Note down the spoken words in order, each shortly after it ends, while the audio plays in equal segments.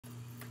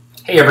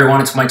Hey everyone,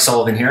 it's Mike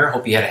Sullivan here.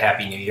 Hope you had a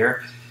happy new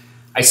year.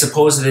 I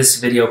suppose this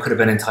video could have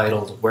been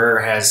entitled Where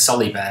Has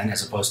Sully Been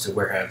as opposed to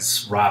Where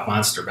Has Rob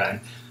Monster Been.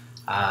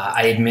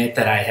 I admit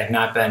that I have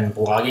not been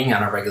blogging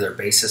on a regular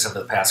basis over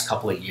the past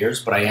couple of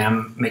years, but I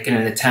am making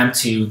an attempt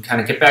to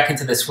kind of get back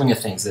into the swing of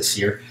things this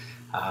year.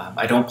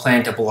 I don't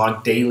plan to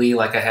blog daily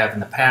like I have in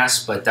the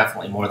past, but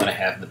definitely more than I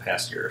have in the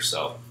past year or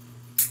so.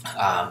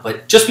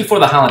 But just before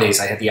the holidays,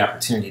 I had the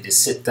opportunity to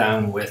sit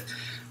down with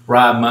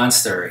Rob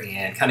Monster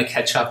and kind of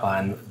catch up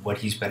on what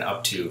he's been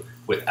up to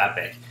with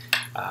Epic.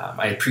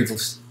 I had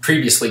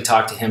previously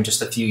talked to him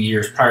just a few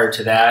years prior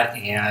to that,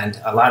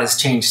 and a lot has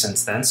changed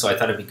since then, so I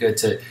thought it'd be good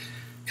to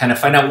kind of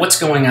find out what's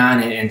going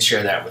on and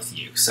share that with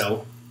you.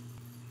 So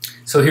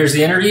here's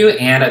the interview,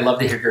 and I'd love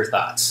to hear your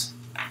thoughts.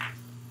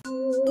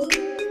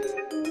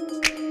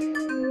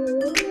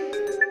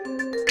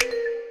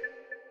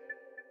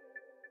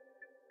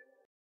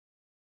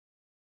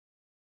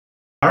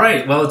 All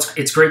right, well,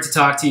 it's great to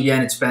talk to you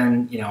again. It's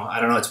been,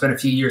 it's been a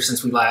few years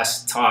since we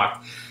last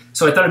talked.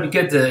 So I thought it'd be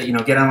good to,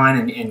 get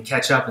online and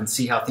catch up and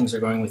see how things are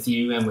going with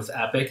you and with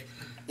Epic.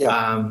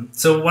 Yeah.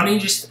 So why don't you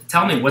just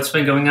tell me what's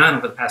been going on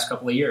over the past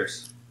couple of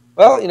years?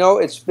 Well,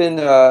 it's been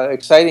an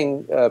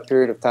exciting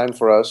period of time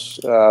for us.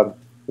 There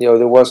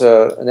was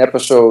an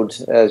episode,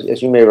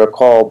 as you may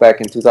recall, back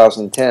in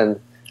 2010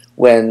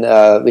 when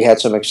we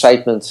had some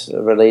excitement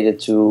related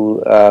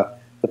to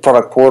the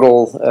product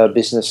portal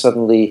business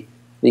suddenly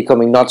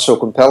becoming not so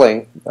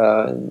compelling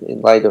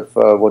in light of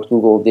what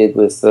Google did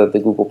with the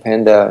Google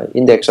Panda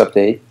index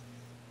update.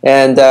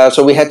 And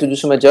so we had to do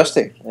some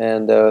adjusting,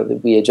 and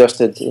we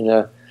adjusted in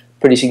a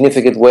pretty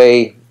significant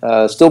way,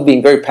 still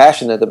being very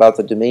passionate about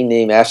the domain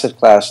name asset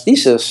class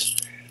thesis,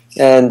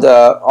 and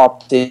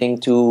opting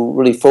to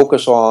really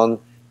focus on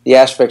the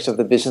aspects of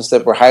the business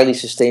that were highly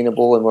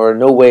sustainable and were in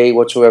no way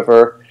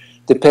whatsoever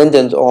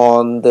dependent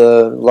on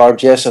the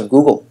largesse of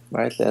Google,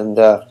 right? And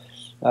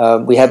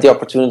we had the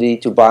opportunity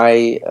to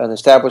buy an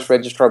established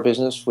registrar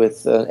business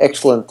with an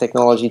excellent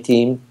technology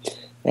team,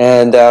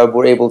 and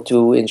we're able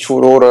to, in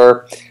short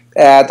order,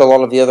 add a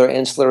lot of the other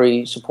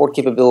ancillary support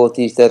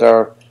capabilities that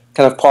are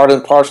kind of part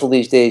and parcel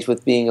these days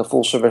with being a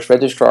full-service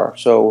registrar.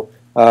 So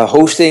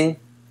hosting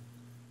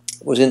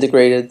was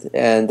integrated,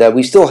 and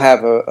we still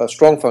have a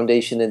strong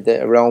foundation in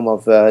the realm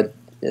of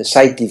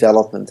site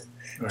development.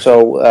 Right.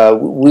 So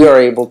we are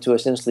able to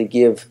essentially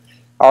give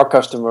our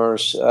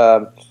customers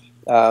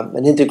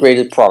an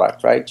integrated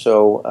product, right?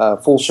 So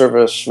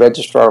full-service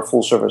registrar,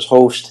 full-service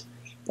host,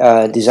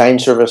 design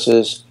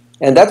services,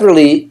 and that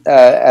really,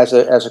 as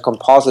a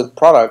composite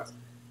product,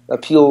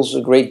 appeals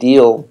a great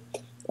deal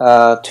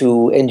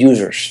to end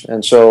users.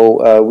 And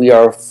so we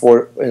are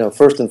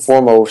first and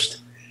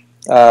foremost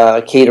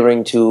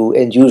catering to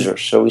end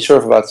users. So we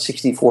serve about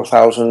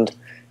 64,000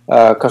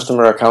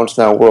 customer accounts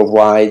now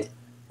worldwide,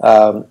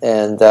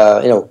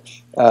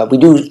 we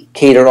do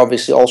cater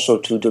obviously also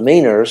to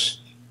domainers.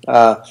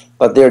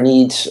 But their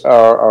needs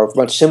are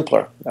much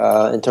simpler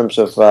in terms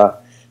of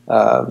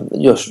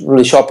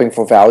really shopping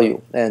for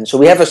value. And so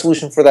we have a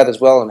solution for that as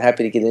well. I'm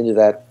happy to get into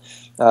that,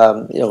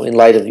 in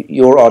light of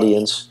your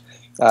audience.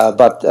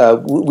 But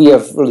we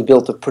have really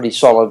built a pretty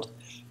solid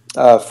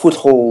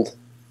foothold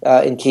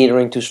in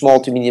catering to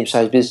small to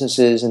medium-sized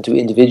businesses and to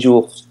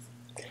individuals.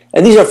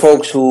 And these are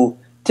folks who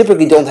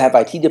typically don't have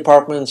IT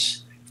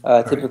departments,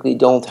 typically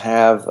don't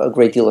have a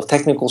great deal of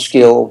technical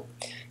skill.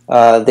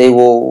 They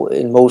will,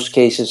 in most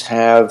cases,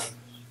 have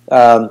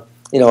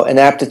an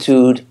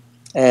aptitude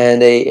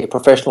and a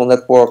professional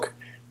network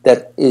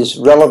that is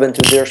relevant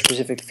to their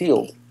specific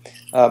field,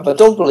 but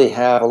don't really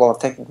have a lot of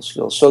technical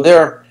skills. So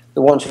they're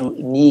the ones who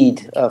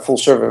need full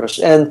service,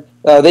 and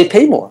they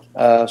pay more.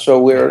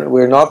 So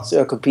we're not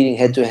competing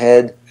head to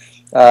head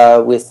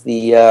with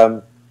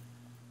the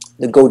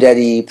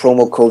GoDaddy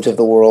promo codes of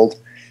the world.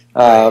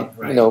 Right.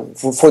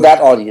 For that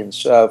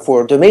audience.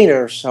 For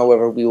domainers,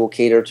 however, we will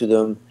cater to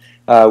them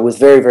with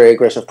very, very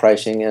aggressive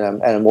pricing,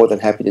 and I'm more than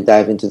happy to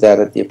dive into that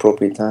at the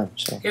appropriate time.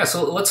 So. Yeah,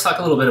 so let's talk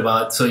a little bit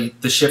about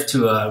the shift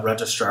to a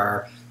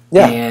registrar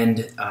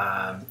and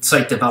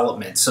site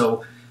development.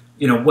 So,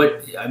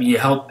 you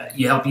help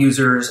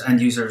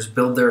end users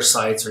build their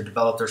sites or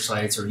develop their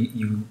sites, or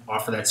you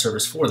offer that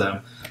service for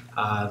them.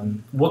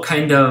 What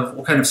kind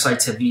of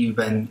sites have you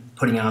been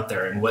putting out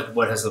there, and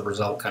what has the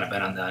result kind of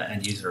been on the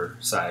end user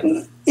side?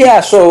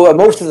 Yeah, so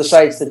most of the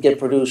sites that get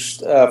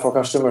produced for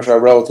customers are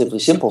relatively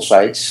simple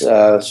sites.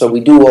 So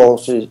we do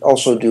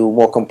also do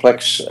more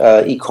complex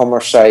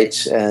e-commerce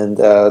sites and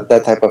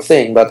that type of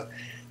thing. But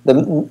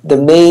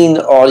the main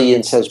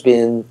audience has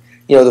been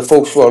the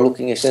folks who are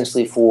looking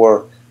essentially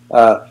for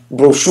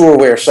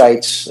brochureware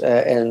sites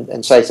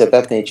and sites of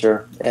that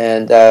nature,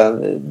 and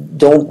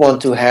don't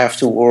want to have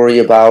to worry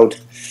about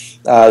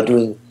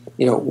doing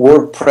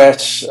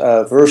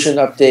WordPress version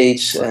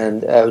updates,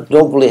 and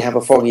don't really have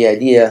a foggy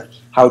idea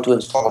how to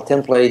install a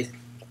template,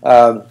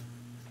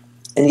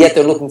 and yet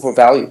they're looking for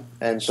value.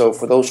 And so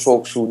for those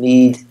folks who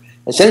need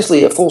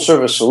essentially a full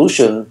service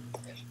solution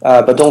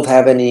but don't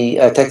have any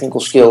technical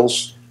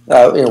skills,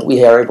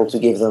 we are able to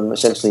give them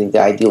essentially the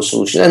ideal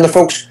solution. And the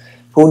folks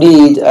who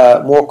need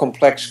more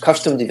complex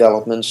custom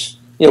developments,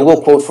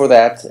 we'll quote for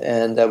that,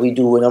 and we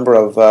do a number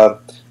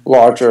of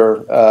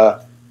larger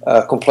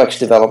complex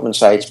development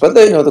sites. But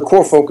the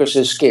core focus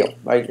is scale,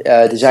 right?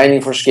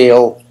 Designing for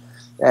scale,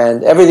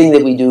 and everything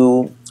that we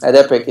do at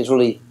Epic is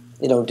really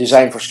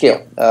designed for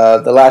scale.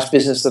 The last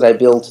business that I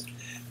built,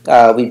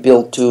 we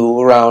built to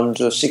around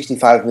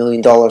 $65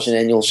 million in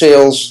annual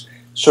sales,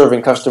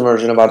 serving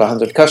customers in about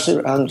 100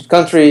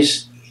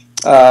 countries,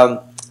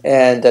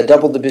 and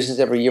doubled the business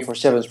every year for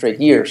 7 straight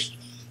years.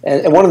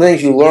 And one of the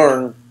things you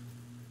learn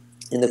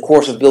in the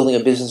course of building a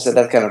business at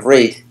that kind of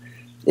rate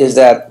is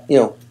that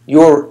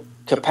your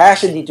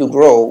capacity to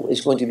grow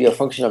is going to be a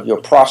function of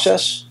your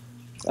process,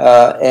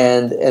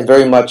 and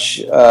very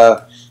much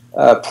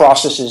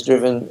processes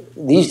driven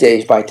these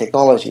days by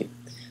technology.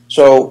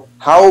 So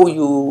how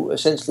you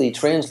essentially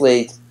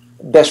translate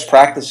best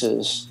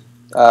practices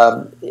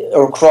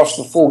across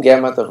the full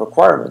gamut of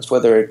requirements,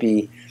 whether it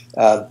be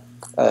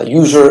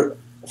user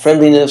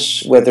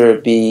friendliness, whether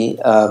it be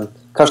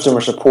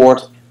customer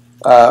support,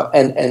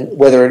 and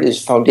whether it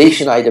is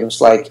foundation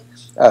items like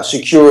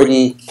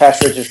security,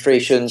 fast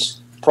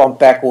registrations, prompt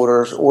back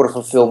orders, order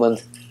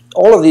fulfillment.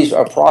 All of these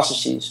are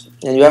processes,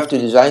 and you have to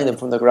design them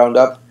from the ground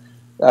up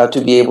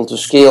to be able to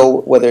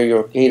scale, whether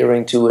you're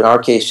catering to, in our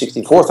case,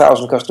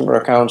 64,000 customer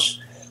accounts,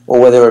 or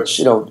whether it's,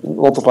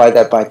 multiply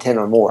that by 10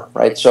 or more,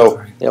 right?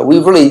 So,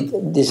 we've really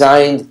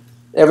designed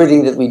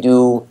everything that we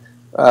do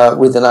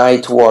with an eye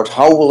towards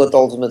how will it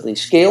ultimately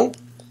scale,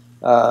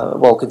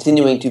 while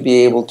continuing to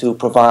be able to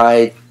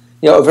provide,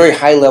 a very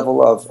high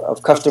level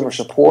of customer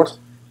support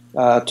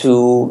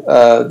to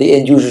the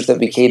end users that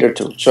we cater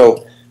to.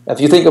 So, if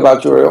you think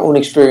about your own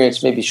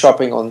experience, maybe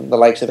shopping on the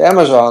likes of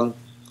Amazon,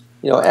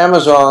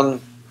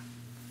 Amazon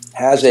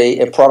has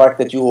a product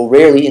that you will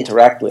rarely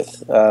interact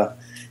with.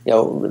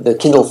 The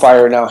Kindle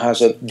Fire now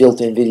has a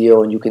built-in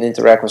video and you can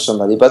interact with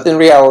somebody. But in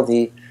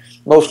reality,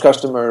 most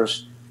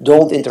customers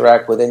don't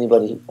interact with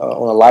anybody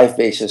on a live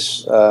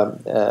basis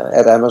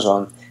at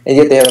Amazon. And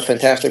yet they have a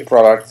fantastic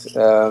product,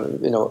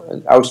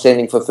 an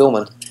outstanding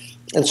fulfillment.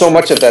 And so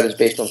much of that is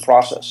based on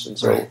process. And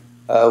so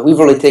we've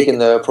really taken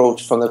the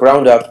approach from the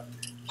ground up.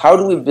 How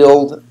do we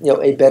build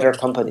a better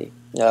company?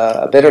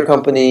 A better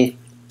company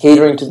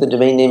catering to the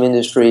domain name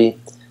industry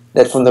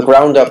that from the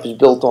ground up is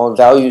built on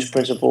values,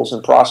 principles,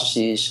 and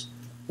processes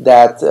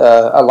that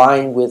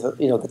align with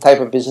the type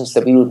of business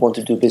that we would want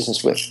to do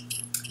business with.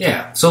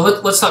 Yeah, so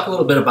let's talk a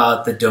little bit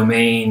about the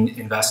domain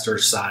investor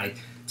side.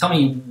 Tell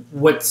me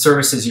what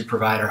services you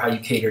provide or how you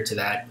cater to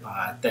that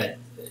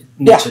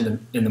niche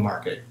in the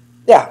market.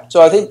 Yeah,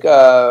 so I think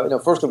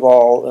first of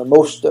all,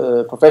 most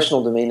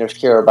professional domainers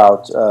care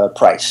about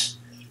price.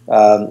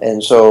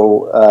 And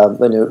so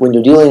when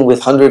you're dealing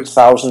with hundreds,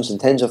 thousands, and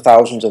tens of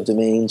thousands of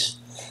domains,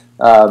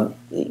 a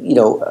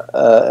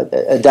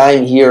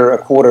dime here, a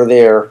quarter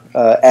there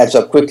adds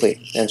up quickly.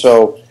 And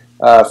so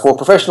for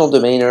professional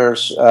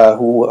domainers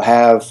who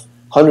have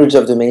hundreds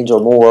of domains or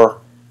more,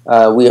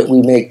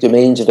 we make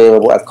domains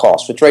available at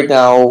cost, which right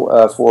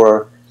now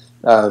for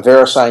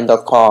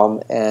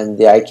Verisign.com and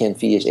the ICANN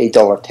fee is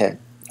 $8.10.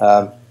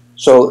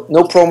 So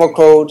no promo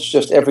codes,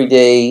 just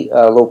everyday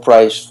low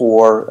price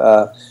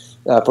for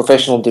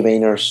professional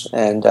domainers,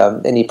 and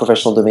any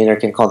professional domainer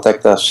can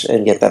contact us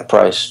and get that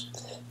price.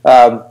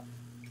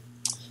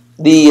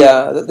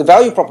 The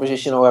value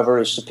proposition, however,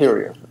 is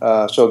superior.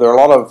 So there are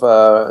a lot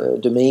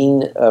of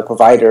domain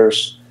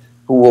providers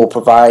who will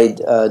provide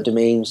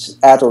domains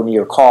at or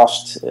near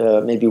cost,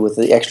 maybe with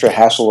the extra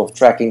hassle of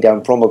tracking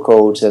down promo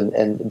codes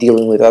and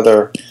dealing with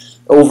other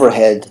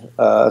overhead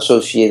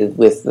associated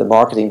with the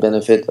marketing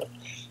benefit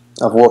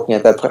of working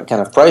at that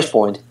kind of price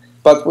point.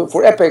 But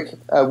for Epic,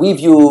 we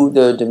view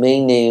the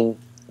domain name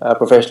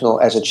professional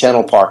as a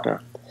channel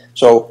partner.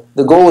 So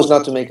the goal is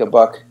not to make a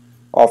buck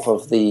off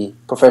of the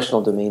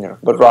professional domainer,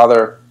 but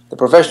rather the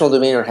professional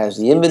domainer has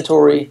the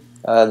inventory.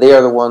 They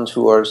are the ones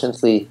who are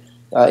essentially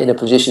in a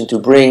position to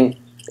bring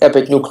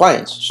Epic new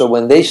clients. So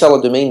when they sell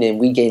a domain name,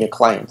 we gain a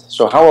client.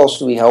 So how else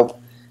do we help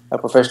a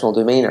professional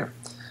domainer?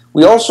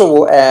 We also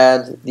will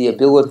add the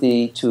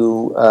ability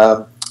to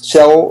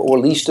sell or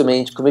lease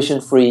domains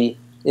commission-free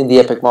in the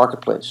Epic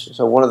Marketplace.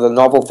 So one of the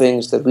novel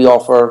things that we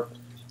offer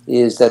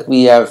is that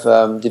we have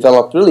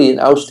developed really an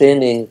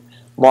outstanding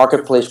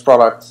marketplace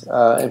product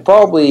and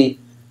probably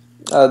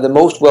the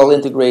most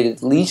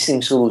well-integrated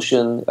leasing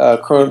solution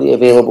currently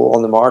available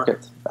on the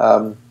market.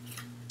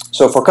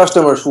 So for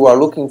customers who are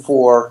looking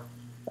for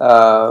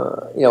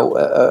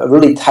a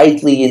really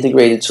tightly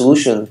integrated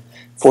solution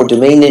for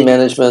domain name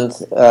management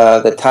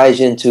that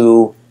ties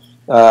into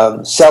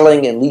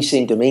selling and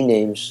leasing domain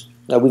names,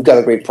 we've got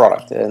a great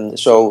product. And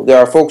so there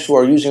are folks who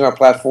are using our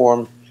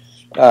platform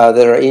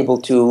that are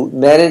able to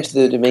manage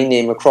the domain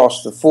name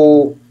across the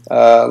full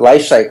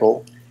life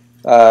cycle,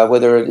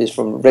 whether it is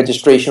from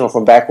registration or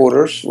from back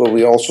orders, where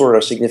we also are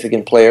a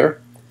significant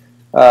player,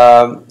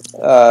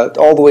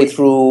 all the way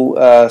through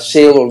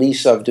sale or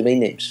lease of domain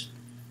names.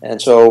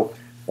 And so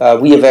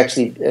we have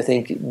actually, I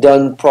think,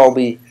 done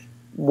probably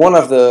one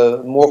of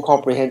the more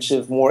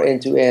comprehensive, more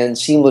end-to-end,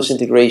 seamless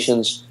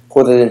integrations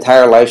for the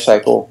entire life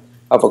cycle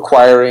of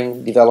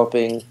acquiring,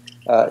 developing,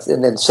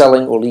 and then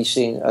selling or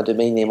leasing a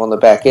domain name on the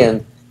back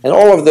end. And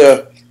all of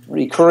the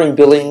recurring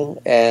billing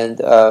and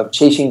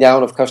chasing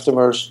down of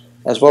customers,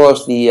 as well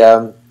as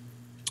the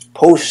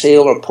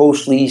post-sale or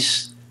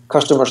post-lease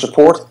customer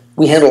support,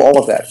 we handle all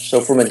of that.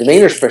 So from a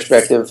domainer's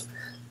perspective,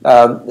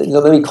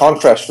 let me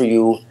contrast for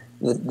you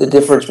the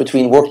difference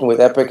between working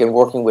with Epic and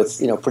working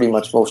with pretty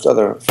much most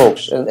other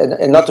folks.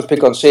 And not to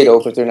pick on Sado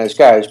because they're nice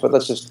guys, but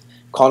let's just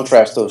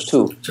contrast those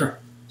two. Sure.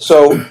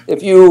 So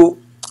if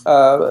you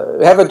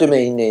have a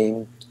domain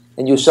name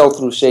and you sell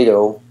through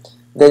Sado,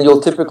 then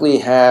you'll typically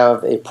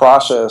have a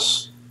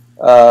process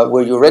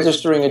where you're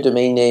registering a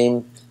domain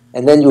name,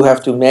 and then you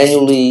have to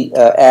manually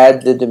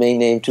add the domain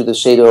name to the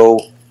Sado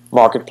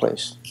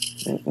marketplace.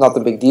 Not the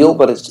big deal,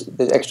 but it's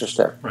the extra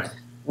step. Right.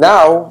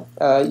 Now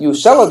you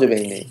sell a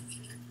domain name.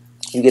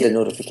 You get a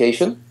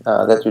notification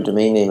that your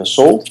domain name is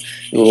sold.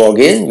 You log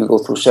in. You go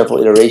through several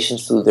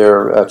iterations through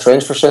their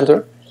transfer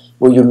center,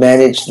 where you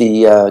manage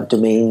the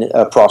domain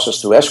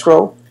process through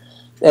escrow.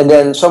 And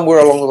then somewhere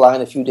along the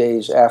line, a few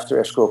days after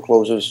escrow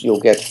closes,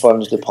 you'll get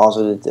funds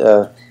deposited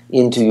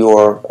into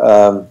your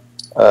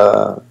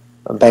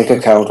bank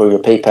account or your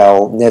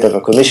PayPal net of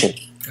a commission.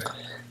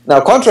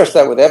 Now contrast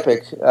that with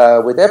Epic.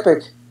 With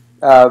Epic,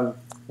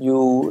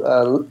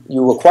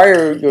 you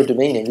acquire your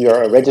domain name. You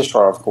are a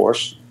registrar, of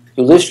course.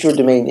 You list your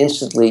domain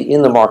instantly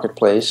in the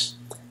marketplace.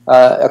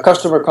 A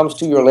customer comes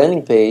to your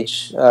landing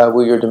page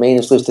where your domain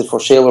is listed for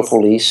sale or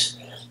for lease.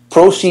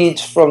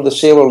 Proceeds from the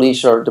sale or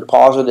lease are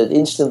deposited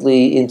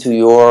instantly into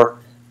your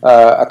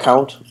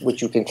account,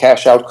 which you can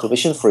cash out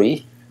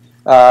commission-free,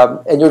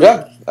 and you're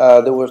done.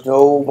 There was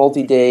no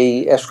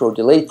multi-day escrow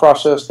delay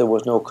process. There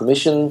was no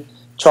commission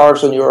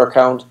charged on your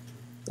account,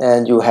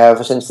 and you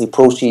have essentially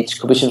proceeds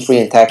commission-free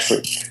and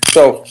tax-free.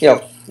 So,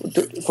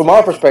 from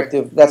our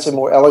perspective, that's a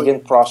more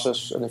elegant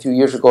process. And a few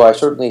years ago, I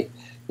certainly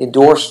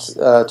endorsed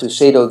to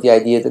Sado the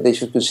idea that they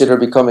should consider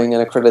becoming an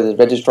accredited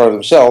registrar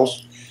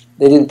themselves.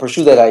 They didn't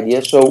pursue that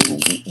idea, so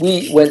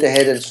we went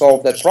ahead and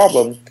solved that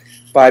problem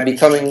by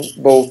becoming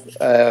both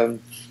a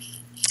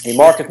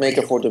market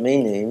maker for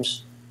domain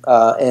names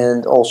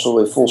and also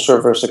a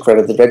full-service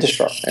accredited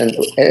registrar, and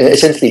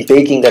essentially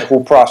baking that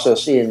whole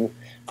process in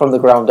from the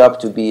ground up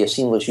to be a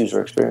seamless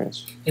user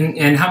experience.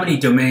 And how many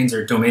domains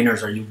or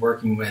domainers are you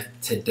working with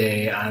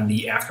today on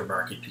the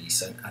aftermarket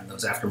piece, on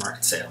those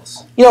aftermarket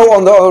sales?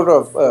 On the order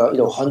of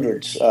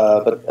hundreds,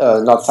 but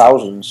not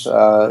thousands.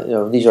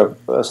 These are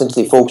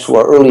essentially folks who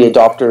are early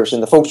adopters,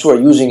 and the folks who are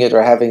using it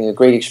are having a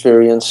great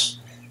experience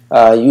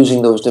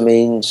using those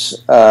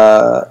domains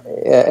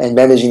and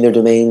managing their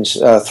domains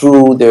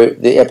through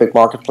the Epic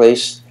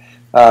marketplace.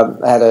 I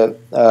had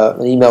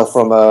an email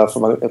from a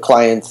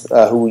client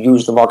who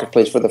used the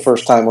marketplace for the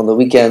first time on the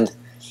weekend.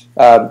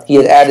 He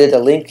had added a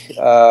link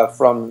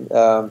from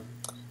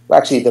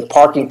actually the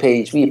parking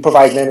page. We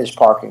provide managed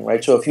parking,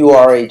 right? So if you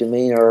are a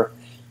domainer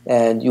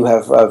and you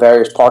have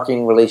various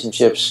parking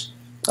relationships,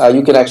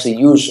 you can actually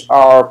use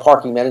our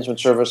parking management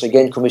service,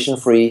 again,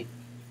 commission-free.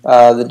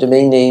 The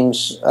domain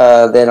names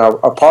then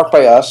are parked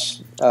by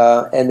us,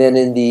 and then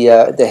in the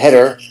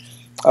header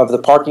of the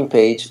parking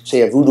page, say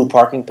a Voodoo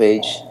parking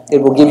page,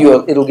 it'll give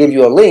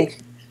you a link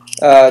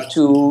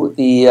to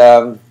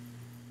the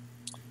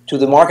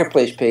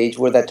marketplace page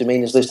where that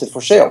domain is listed for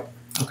sale.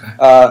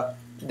 Okay.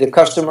 The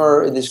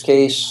customer, in this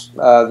case,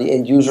 the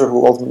end user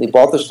who ultimately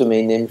bought this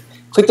domain name,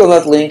 clicked on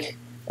that link,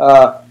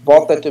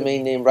 bought that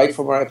domain name right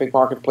from our Epic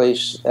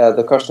marketplace.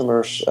 The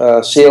customer's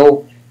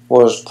sale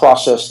was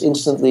processed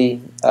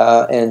instantly,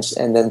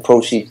 and then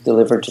proceeds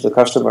delivered to the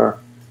customer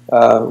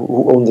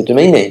who owned the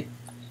domain name.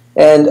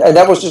 And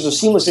that was just a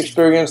seamless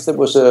experience. That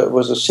was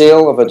a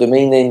sale of a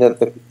domain name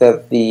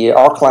that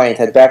our client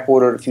had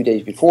backordered a few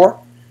days before.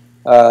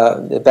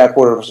 The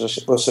backorder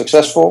was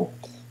successful,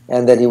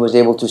 and then he was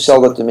able to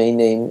sell that domain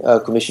name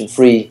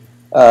commission-free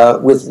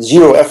with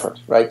zero effort.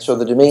 Right. So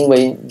the domain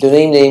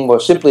name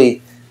was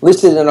simply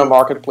listed in our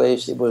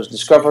marketplace. It was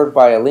discovered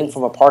by a link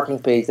from a parking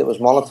page that was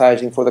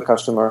monetizing for the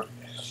customer,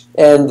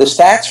 and the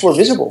stats were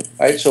visible.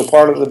 Right. So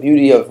part of the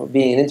beauty of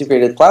being an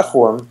integrated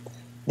platform,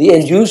 the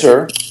end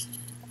user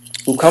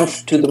who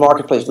comes to the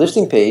marketplace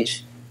listing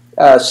page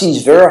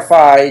sees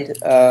verified,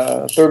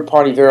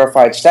 third-party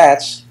verified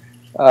stats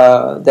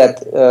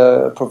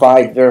that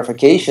provide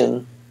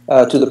verification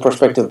to the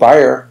prospective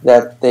buyer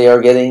that they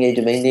are getting a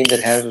domain name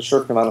that has a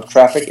certain amount of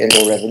traffic and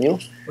or revenue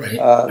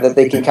that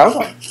they can count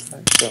on.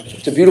 So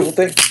it's a beautiful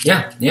thing.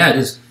 Yeah, it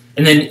is.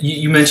 And then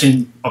you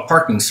mentioned a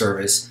parking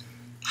service.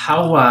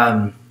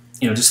 How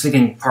just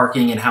thinking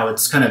parking and how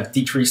it's kind of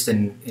decreased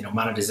in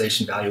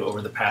monetization value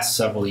over the past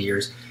several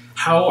years.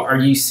 How are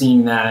you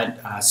seeing that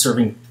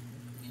serving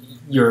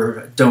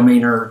your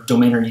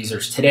domainer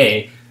users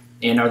today?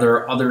 And are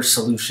there other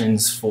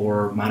solutions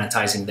for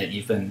monetizing that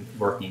you've been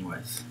working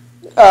with?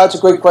 It's a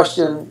great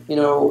question.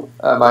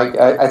 Mike,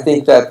 I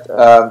think that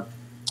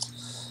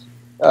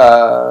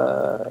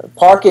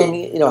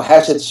parking,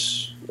 has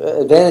its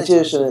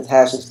advantages and it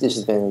has its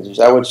disadvantages.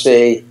 I would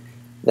say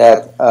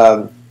that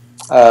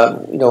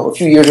A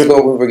few years ago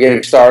when we were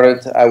getting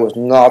started, I was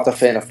not a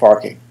fan of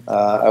parking.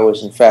 I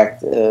was, in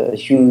fact, a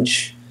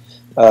huge,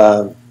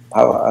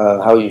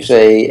 how you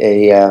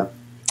say, a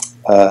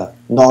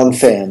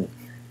non-fan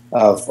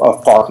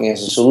of parking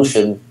as a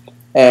solution,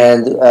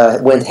 and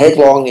went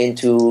headlong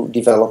into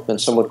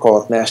development. Some would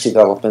call it mass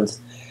development,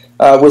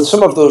 with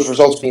some of those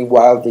results being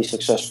wildly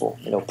successful.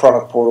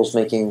 Product portals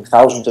making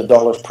thousands of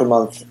dollars per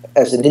month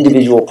as an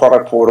individual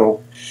product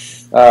portal,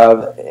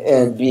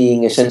 and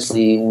being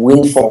essentially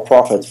windfall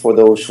profit for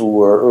those who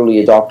were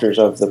early adopters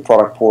of the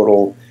product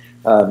portal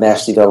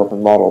mass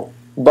development model,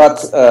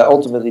 but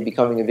ultimately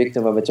becoming a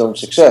victim of its own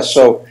success.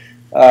 So,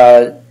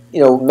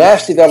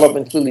 mass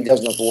development clearly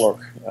does not work.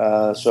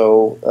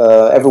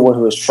 Everyone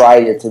who has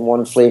tried it in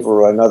one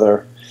flavor or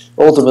another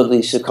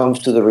ultimately succumbs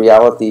to the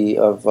reality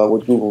of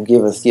what Google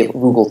giveth,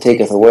 Google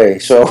taketh away.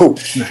 So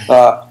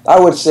I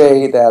would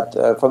say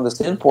that from the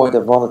standpoint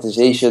of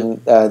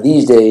monetization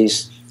these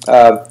days,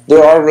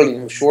 there are really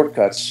no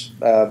shortcuts.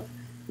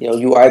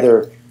 You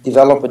either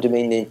develop a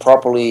domain name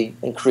properly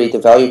and create a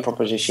value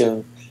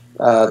proposition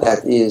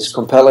that is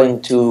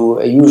compelling to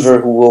a user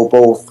who will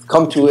both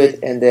come to it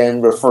and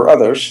then refer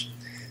others,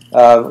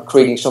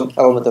 creating some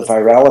element of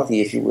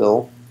virality, if you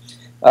will.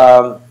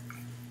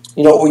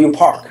 Or you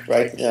park,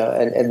 right,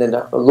 and then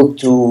look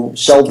to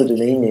sell the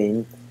domain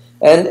name.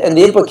 And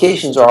the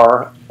implications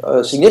are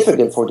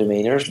significant for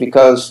domainers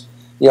because,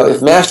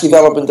 if mass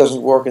development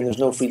doesn't work and there's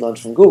no free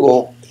lunch from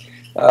Google,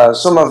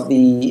 some of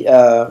the,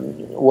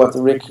 what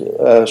Rick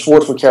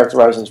Schwartz would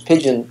characterize as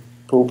pigeon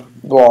poop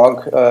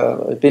blog,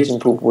 pigeon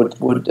poop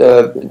would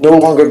no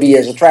longer be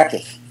as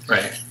attractive.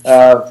 Right.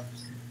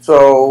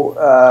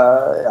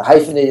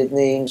 Hyphenated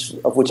names,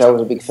 of which I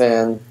was a big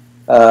fan,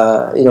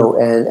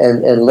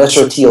 and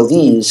lesser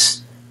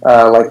TLDs,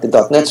 like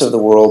the .NETs of the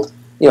world,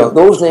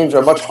 those names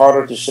are much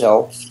harder to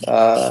sell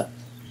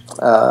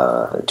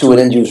to an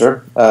end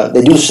user.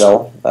 They do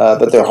sell,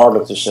 but they're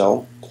harder to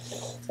sell.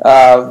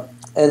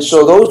 And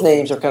so those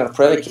names are kind of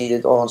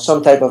predicated on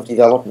some type of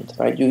development,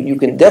 right? You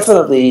can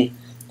definitely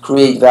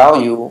create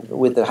value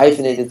with a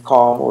hyphenated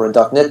COM or a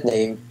 .NET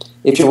name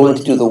if you're willing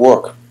to do the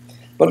work.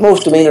 But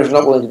most domainers are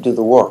not willing to do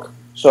the work.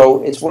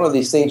 So it's one of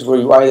these things where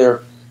you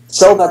either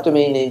sell that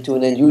domain name to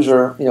an end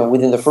user,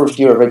 within the first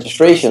year of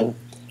registration,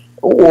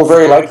 or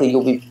very likely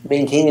you'll be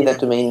maintaining that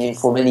domain name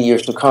for many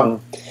years to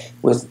come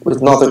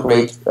with not a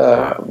great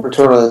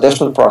return on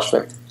investment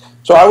prospect.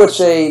 So I would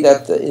say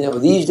that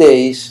these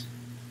days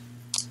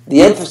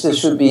the emphasis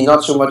should be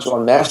not so much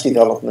on mass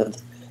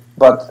development,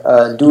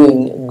 but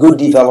doing good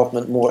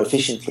development more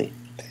efficiently.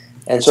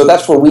 And so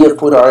that's where we have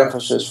put our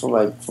emphasis from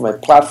a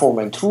platform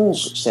and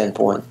tools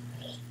standpoint,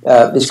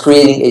 is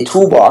creating a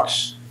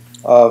toolbox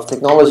of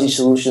technology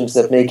solutions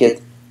that make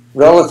it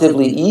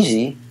relatively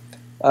easy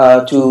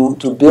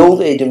to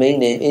build a domain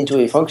name into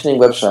a functioning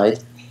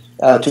website,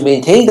 to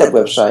maintain that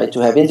website, to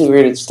have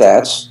integrated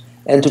stats,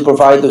 and to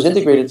provide those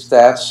integrated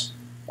stats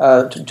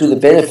to the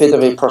benefit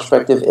of a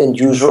prospective end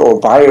user or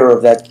buyer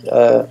of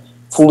that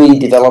fully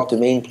developed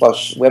domain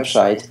plus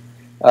website,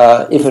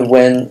 if and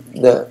when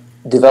the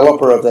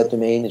developer of that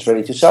domain is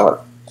ready to sell it.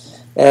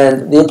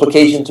 And the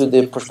implication to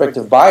the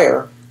prospective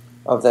buyer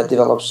of that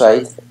developed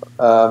site,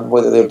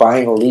 whether they're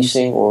buying or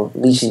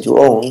leasing to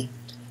own,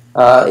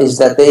 is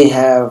that they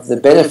have the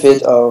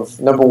benefit of,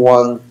 number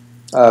one,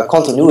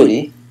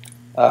 continuity.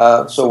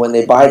 So when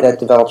they buy that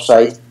developed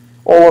site,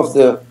 all of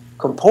the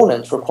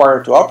components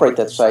required to operate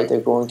that site are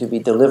going to be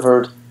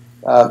delivered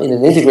in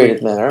an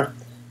integrated manner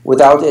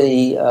without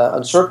any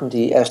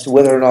uncertainty as to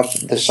whether or not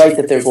the site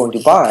that they're going to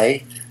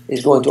buy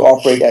is going to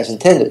operate as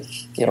intended.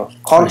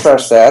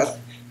 Contrast that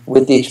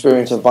with the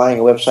experience of buying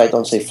a website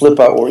on, say,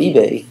 Flippa or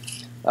eBay,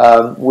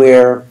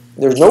 where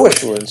there's no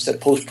assurance that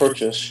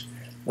post-purchase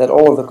that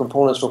all of the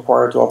components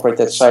required to operate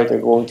that site are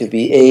going to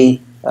be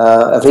A,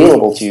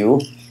 available to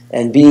you,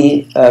 and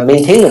B,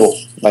 maintainable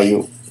by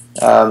you.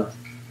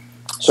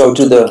 So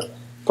to the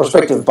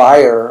prospective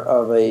buyer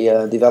of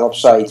a developed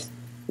site,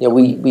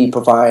 we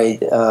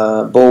provide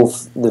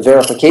both the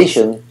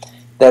verification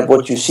that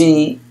what you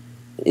see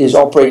is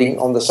operating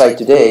on the site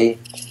today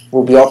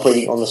will be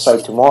operating on the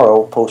site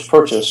tomorrow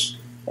post-purchase,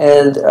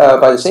 and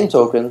by the same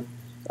token,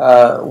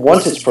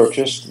 once it's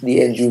purchased,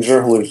 the end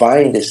user who is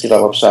buying this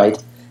developed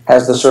site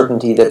has the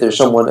certainty that there's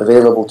someone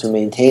available to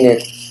maintain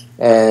it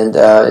and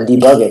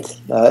debug it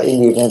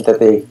in the event that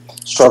they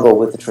struggle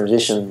with the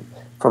transition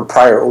from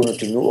prior owner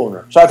to new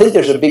owner. So I think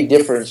there's a big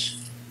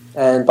difference,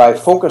 and by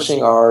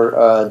focusing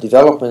our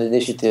development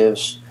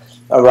initiatives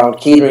around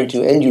catering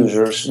to end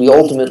users, we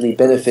ultimately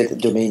benefit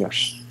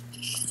domainers.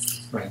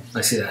 Right,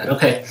 I see that.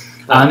 Okay.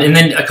 And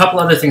then a couple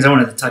other things I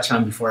wanted to touch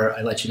on before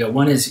I let you go.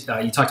 One is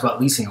you talked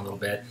about leasing a little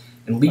bit,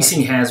 and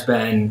leasing has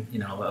been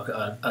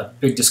a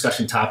big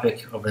discussion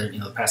topic over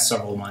the past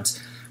several months.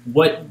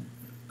 What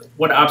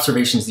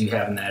observations do you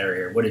have in that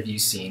area? What have you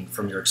seen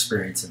from your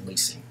experience in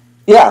leasing?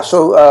 Yeah,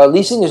 so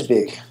leasing is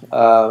big,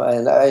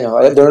 and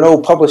there are no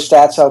published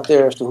stats out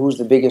there as to who's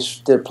the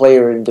biggest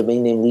player in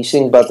domain name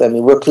leasing, but I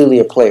mean we're clearly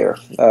a player.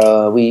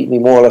 We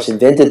more or less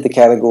invented the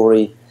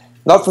category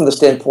not from the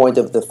standpoint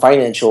of the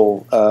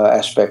financial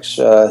aspects.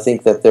 I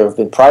think that there have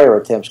been prior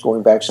attempts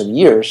going back some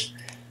years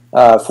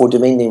for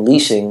domain name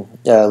leasing.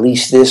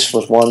 LeaseThis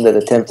was one that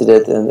attempted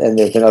it, and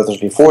there have been others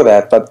before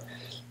that. But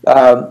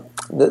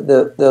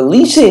the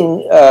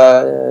leasing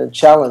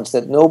challenge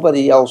that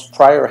nobody else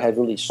prior had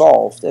really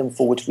solved, and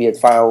for which we have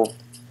filed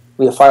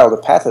a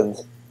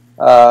patent,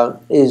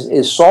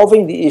 is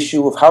solving the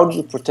issue of how do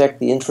you protect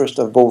the interest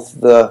of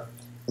both the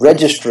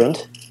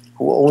registrant,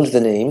 who owns the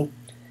name,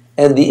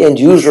 and the end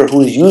user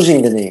who is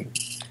using the name.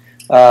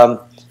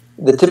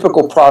 The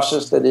typical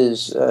process that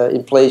is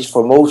in place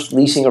for most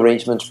leasing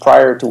arrangements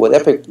prior to what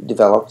Epic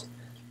developed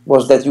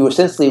was that you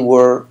essentially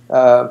were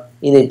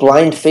in a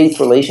blind faith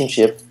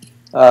relationship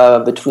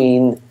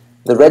between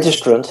the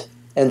registrant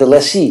and the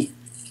lessee.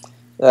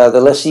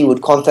 The lessee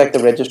would contact the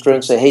registrant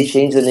and say, hey,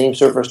 change the name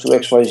servers to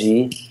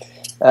XYZ,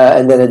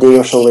 and then a day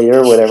or so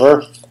later,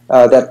 whatever,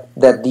 that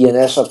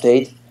DNS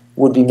update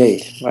would be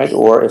made, right?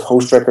 Or if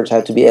host records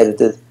had to be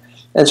edited.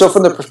 And so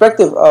from the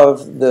perspective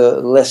of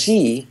the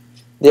lessee,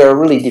 they are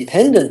really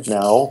dependent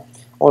now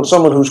on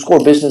someone whose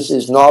core business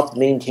is not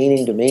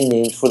maintaining domain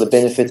names for the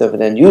benefit of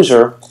an end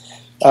user.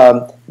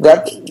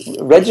 That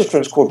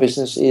registrant's core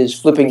business is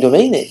flipping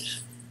domain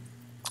names,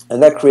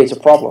 and that creates a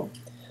problem.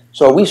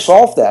 So we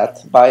solved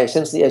that by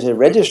essentially, as a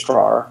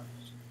registrar,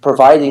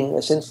 providing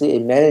essentially a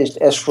managed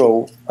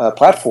escrow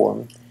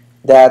platform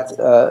that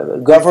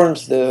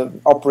governs the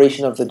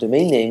operation of the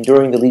domain name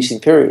during the leasing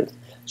period.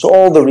 So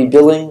all the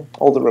rebilling,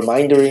 all the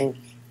remindering,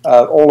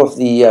 all of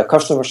the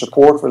customer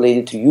support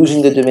related to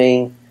using the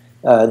domain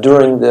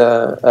during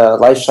the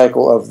life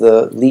cycle of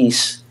the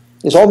lease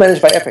is all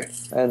managed by Epic.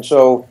 And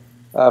so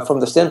from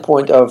the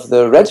standpoint of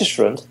the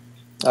registrant,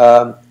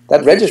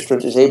 that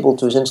registrant is able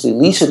to essentially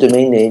lease a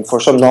domain name for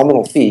some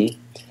nominal fee,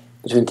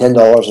 between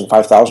 $10 and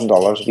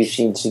 $5,000. We've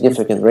seen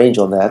significant range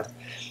on that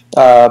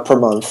per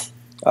month,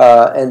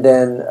 and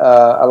then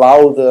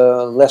allow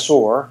the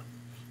lessor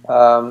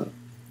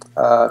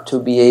to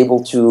be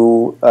able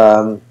to,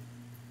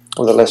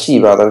 or the lessee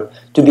rather,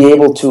 to be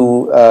able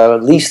to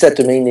lease that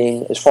domain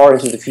name as far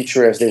into the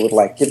future as they would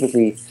like,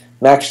 typically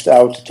maxed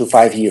out to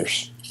 5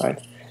 years, right?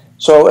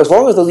 So as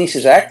long as the lease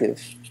is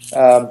active,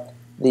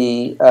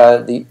 the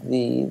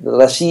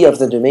lessee of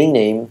the domain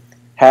name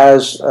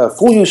has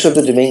full use of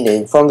the domain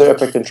name from their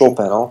Epic control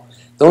panel.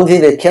 The only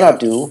thing they cannot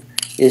do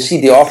is see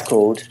the auth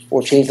code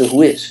or change the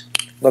whois.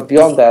 But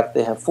beyond that,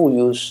 they have full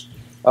use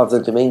of the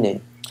domain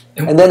name.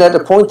 And then at the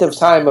point of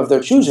time of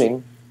their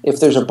choosing, if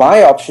there's a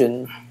buy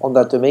option on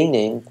that domain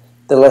name,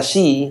 the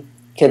lessee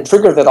can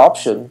trigger that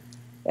option,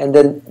 and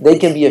then they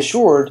can be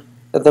assured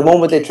that the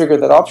moment they trigger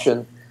that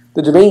option,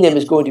 the domain name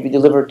is going to be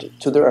delivered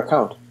to their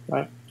account,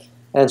 right?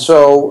 And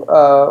so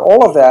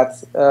all of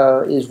that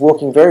is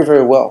working very,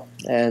 very well.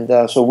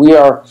 And so we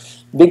are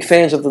big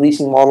fans of the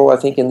leasing model. I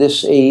think in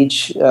this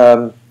age,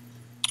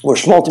 where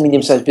small to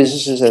medium-sized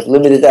businesses have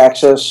limited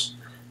access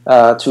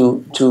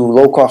to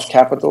low-cost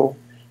capital,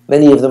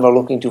 many of them are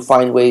looking to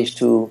find ways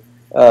to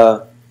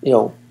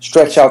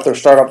stretch out their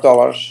startup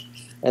dollars.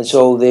 And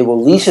so they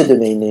will lease a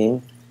domain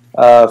name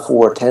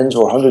for tens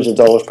or hundreds of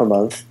dollars per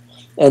month,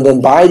 and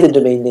then buy the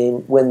domain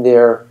name when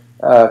their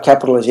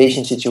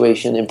capitalization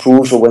situation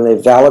improves, or when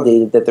they've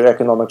validated that their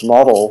economic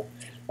model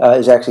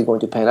is actually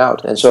going to pan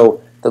out. And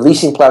so the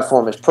leasing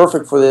platform is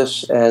perfect for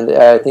this, and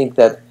I think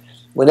that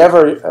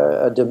whenever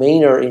a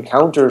domainer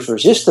encounters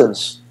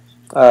resistance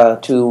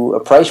to a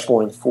price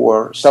point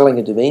for selling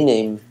a domain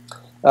name,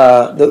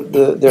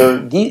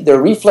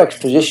 their reflex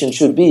position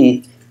should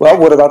be, well,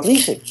 what about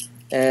leasing?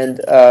 And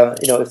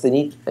if they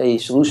need a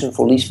solution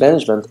for lease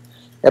management,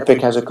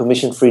 Epic has a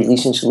commission-free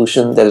leasing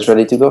solution that is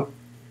ready to go.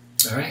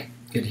 All right.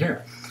 Good to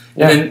hear.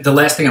 Yeah. And then the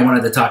last thing I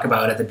wanted to talk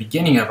about at the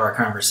beginning of our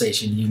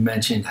conversation, you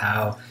mentioned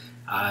how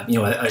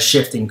a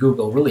shift in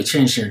Google really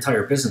changed your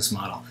entire business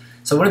model.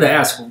 So I wanted to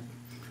ask,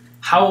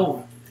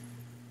 how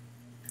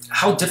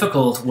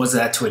difficult was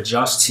that to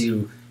adjust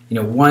to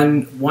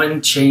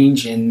one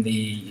change in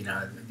the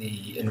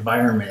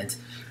environment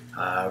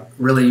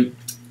really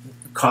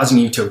causing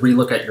you to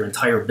relook at your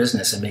entire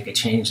business and make a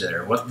change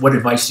there? What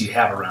advice do you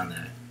have around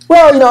that?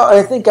 Well,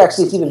 I think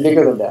actually it's even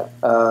bigger than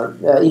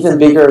that, even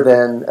bigger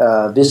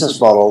than business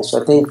models.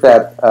 I think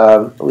that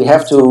we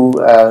have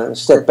to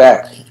step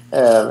back.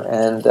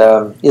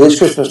 It is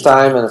Christmas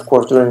time, and of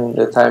course during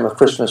the time of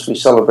Christmas we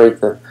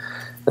celebrate the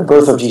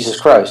birth of Jesus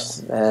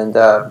Christ. And,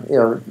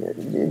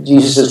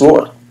 Jesus is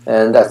Lord.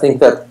 And I think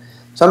that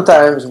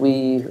sometimes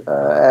we,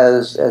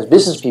 as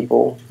business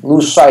people,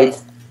 lose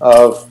sight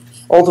of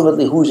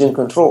ultimately who's in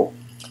control.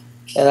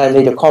 And I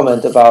made a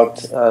comment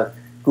about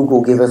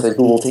Google giveth and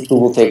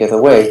Google taketh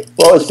away.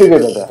 Well, it's bigger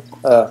than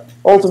that.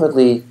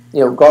 Ultimately,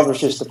 God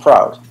resists the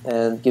proud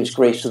and gives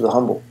grace to the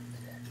humble.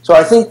 So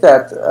I think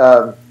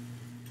that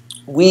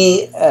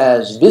we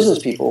as business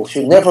people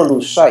should never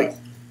lose sight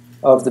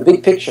of the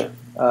big picture,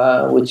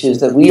 which is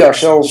that we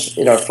ourselves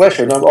in our flesh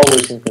are not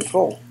always in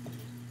control.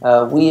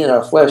 We in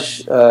our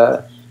flesh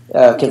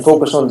can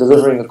focus on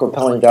delivering a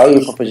compelling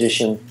value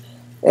proposition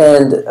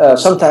And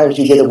sometimes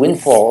you get a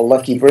windfall, a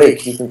lucky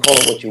break. You can call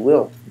it what you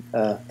will,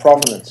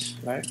 provenance,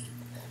 right?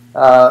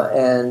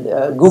 And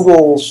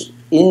Google's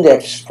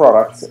index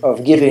product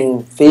of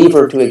giving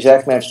favor to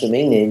exact match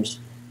domain names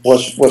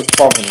was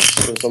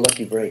provenance. It was a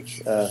lucky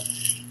break.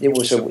 It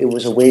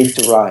was a wave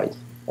to ride.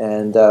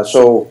 And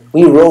so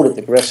we rode it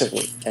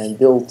aggressively and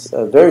built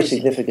a very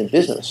significant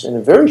business in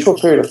a very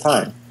short period of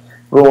time,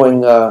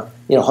 growing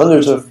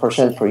hundreds of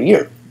 % per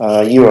year,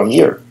 year on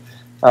year.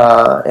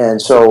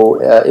 And so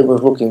it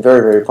was looking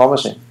very, very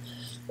promising.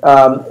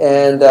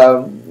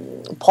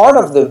 Part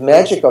of the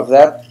magic of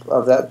that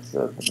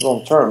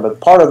long term, but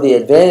part of the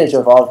advantage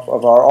of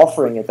our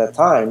offering at that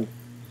time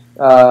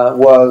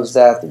was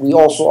that we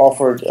also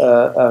offered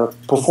a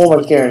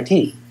performance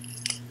guarantee.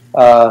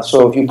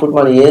 So if you put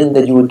money in,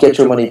 then you would get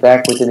your money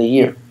back within a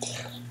year.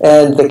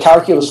 And the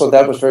calculus of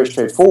that was very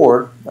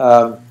straightforward.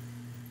 The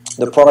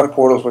product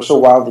portals were so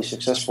wildly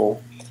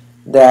successful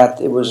that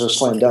it was a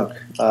slam dunk.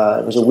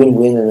 It was a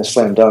win-win and a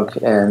slam dunk.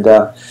 And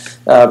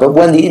but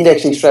when the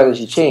indexing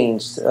strategy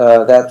changed,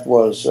 that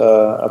was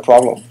a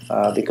problem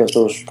because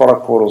those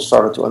product portals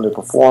started to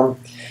underperform.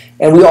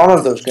 And we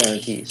honored those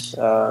guarantees.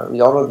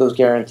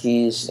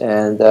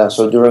 And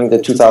so during the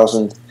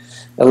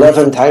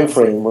 2011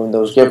 timeframe, when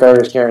those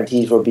various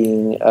guarantees were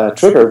being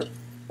triggered,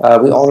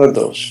 we honored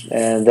those.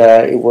 And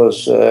it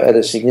was at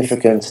a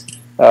significant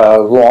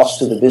loss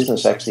to the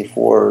business, actually,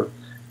 for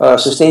a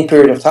sustained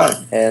period of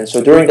time. And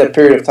so during that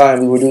period of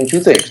time, we were doing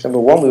two things. Number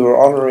one, we were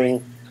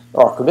honoring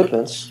our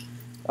commitments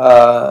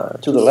to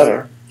the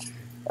letter.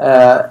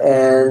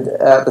 And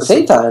at the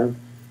same time,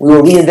 we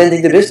were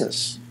reinventing the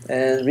business.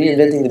 And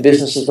reinventing the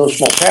business is no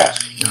small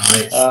task.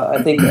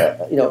 I think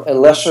a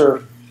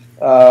lesser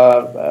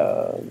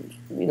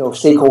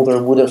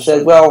stakeholder would have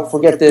said, well,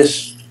 forget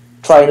this,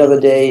 try another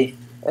day,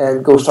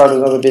 and go start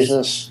another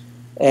business,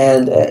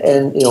 and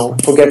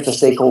forget the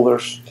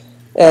stakeholders.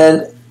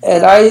 And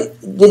I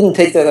didn't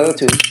take that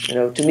attitude.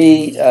 To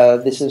me,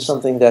 this is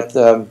something that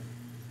I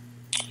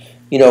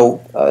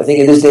think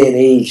in this day and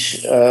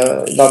age,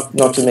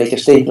 not to make a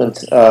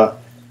statement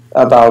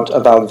about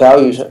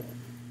values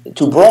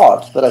too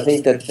broad, but I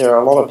think that there are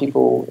a lot of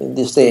people in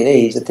this day and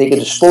age that take a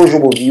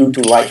disposable view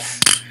to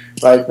life.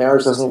 Right?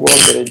 Marriage doesn't work,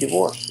 get a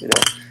divorce.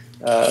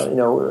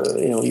 Your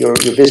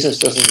business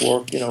doesn't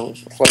work.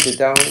 Flush it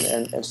down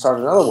and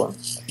start another one.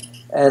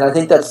 And I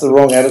think that's the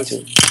wrong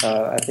attitude.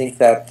 I think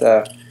that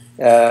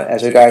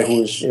as a guy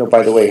who is,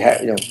 by the way,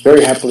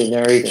 very happily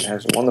married and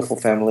has a wonderful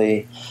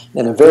family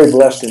and are very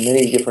blessed in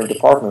many different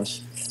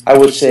departments, I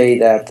would say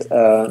that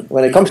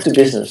when it comes to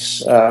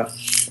business,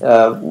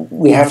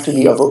 we have to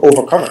be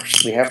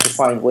overcomers. We have to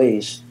find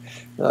ways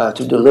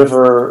to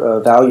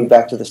deliver value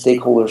back to the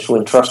stakeholders who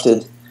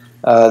entrusted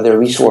their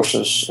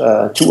resources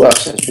to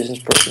us as business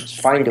persons.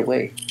 Find a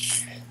way.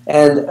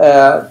 And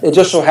it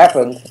just so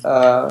happened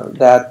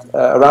that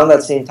around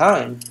that same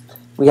time,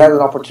 we had an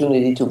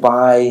opportunity to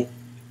buy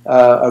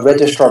a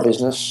registrar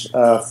business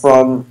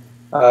from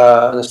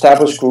an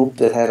established group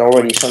that had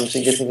already some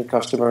significant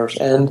customers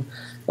and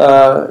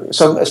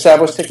some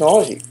established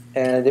technology.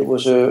 And it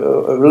was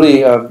a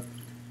really a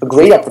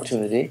great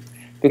opportunity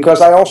because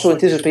I also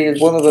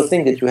anticipated one other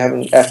thing that you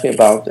haven't asked me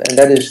about, and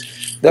that is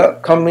the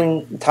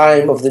coming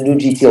time of the new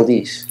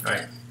GTLDs.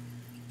 Right.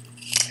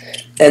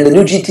 And the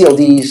new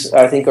GTLDs,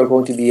 I think, are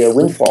going to be a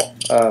windfall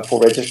for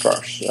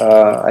registrars.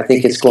 I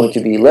think it's going to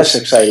be less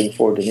exciting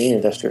for domain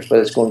investors, but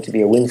it's going to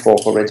be a windfall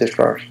for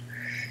registrars.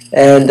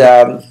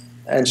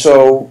 And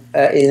so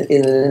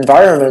in an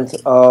environment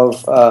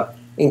of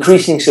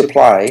increasing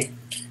supply,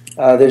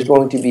 there's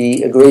going to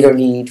be a greater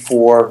need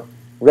for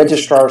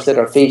registrars that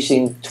are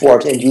facing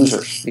towards end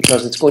users,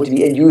 because it's going to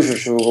be end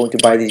users who are going to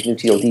buy these new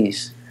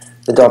TLDs.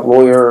 The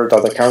 .lawyer,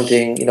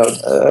 .accounting,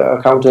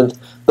 accountant,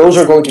 those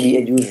are going to be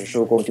end users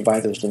who are going to buy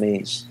those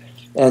domains.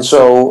 And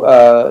so,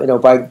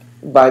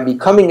 by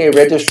becoming a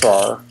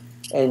registrar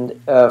and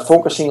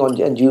focusing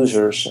on end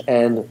users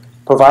and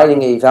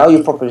providing a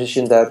value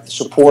proposition that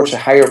supports a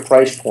higher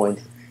price point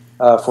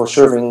for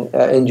serving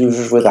end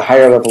users with a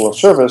higher level of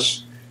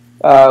service,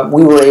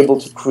 we were able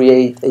to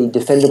create a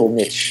defendable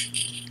niche.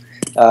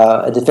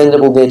 A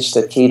defendable niche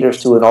that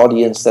caters to an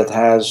audience that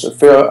has a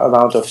fair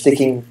amount of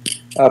sticking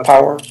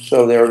power,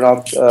 so they're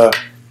not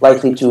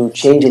likely to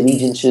change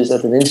allegiances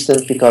at an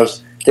instant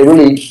because they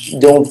really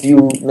don't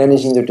view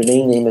managing their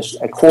domain name as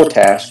a core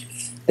task.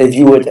 They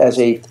view it as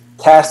a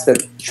task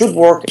that should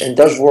work and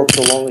does work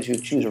so long as you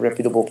choose a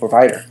reputable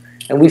provider.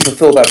 And we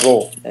fulfill that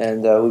role,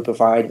 and we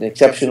provide an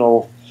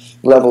exceptional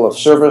level of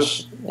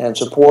service and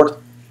support,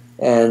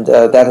 and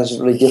that has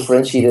really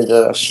differentiated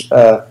us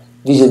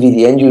vis-a-vis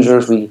the end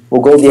users. We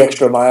will go the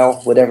extra mile,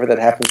 whatever that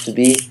happens to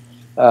be.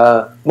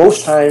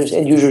 Most times,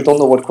 end users don't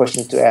know what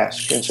questions to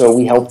ask, and so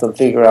we help them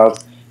figure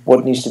out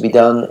what needs to be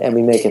done, and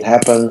we make it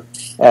happen.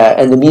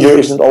 And the meter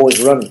isn't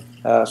always running,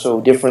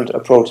 so different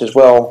approach as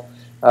well.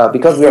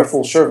 Because we are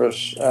full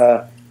service,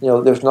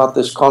 there's not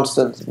this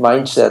constant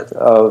mindset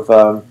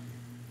of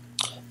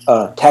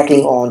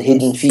tacking on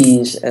hidden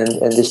fees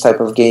and this type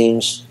of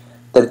games.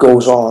 that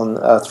goes on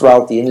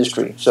throughout the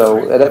industry.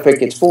 So at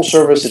Epic, it's full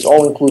service, it's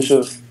all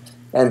inclusive,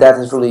 and that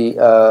has really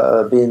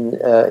been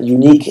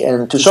unique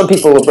and to some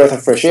people a breath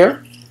of fresh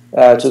air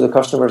to the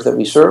customers that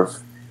we serve.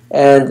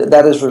 And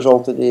that has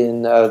resulted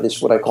in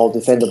this what I call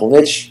defendable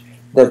niche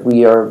that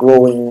we are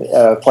growing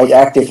quite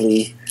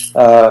actively,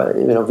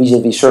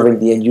 vis-a-vis serving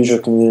the end user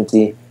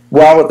community,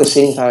 while at the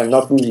same time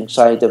not losing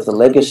sight of the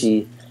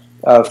legacy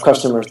of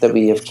customers that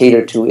we have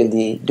catered to in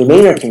the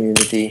domainer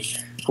community,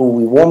 who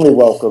we warmly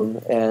welcome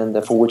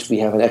and for which we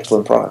have an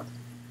excellent product.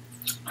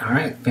 All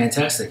right,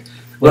 fantastic.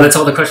 Well, that's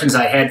all the questions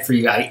I had for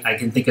you. I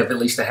can think of at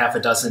least a half a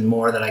dozen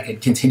more that I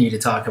could continue to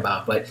talk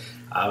about, but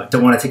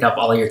don't want to take up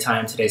all of your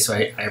time today, so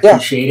I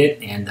appreciate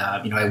it. And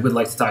I would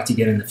like to talk to you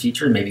again in the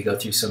future and maybe go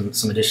through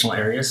some additional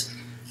areas.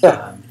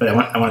 Yeah. But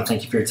I want to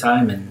thank you for your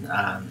time and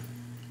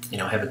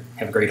have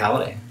a great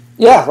holiday.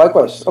 Yeah,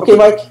 likewise. Okay,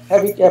 Mike.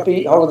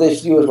 Happy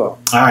holidays to you as well.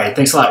 All right.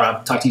 Thanks a lot,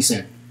 Rob. Talk to you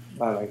soon.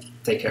 Bye, Mike.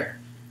 Take care.